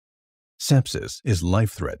Sepsis is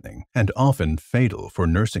life-threatening and often fatal for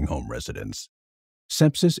nursing home residents.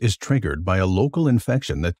 Sepsis is triggered by a local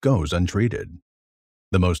infection that goes untreated.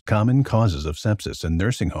 The most common causes of sepsis in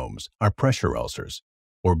nursing homes are pressure ulcers,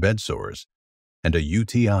 or bed sores, and a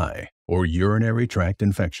UTI, or urinary tract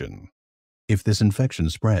infection. If this infection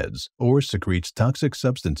spreads or secretes toxic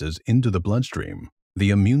substances into the bloodstream,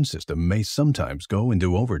 the immune system may sometimes go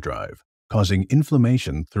into overdrive, causing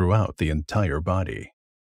inflammation throughout the entire body.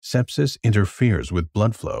 Sepsis interferes with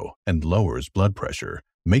blood flow and lowers blood pressure,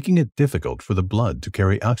 making it difficult for the blood to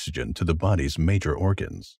carry oxygen to the body's major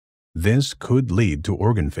organs. This could lead to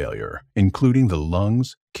organ failure, including the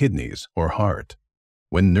lungs, kidneys, or heart.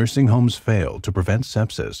 When nursing homes fail to prevent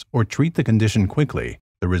sepsis or treat the condition quickly,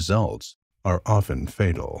 the results are often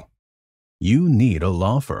fatal. You need a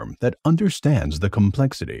law firm that understands the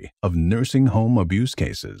complexity of nursing home abuse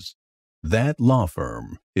cases. That law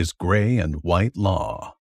firm is Gray & White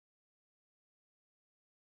Law.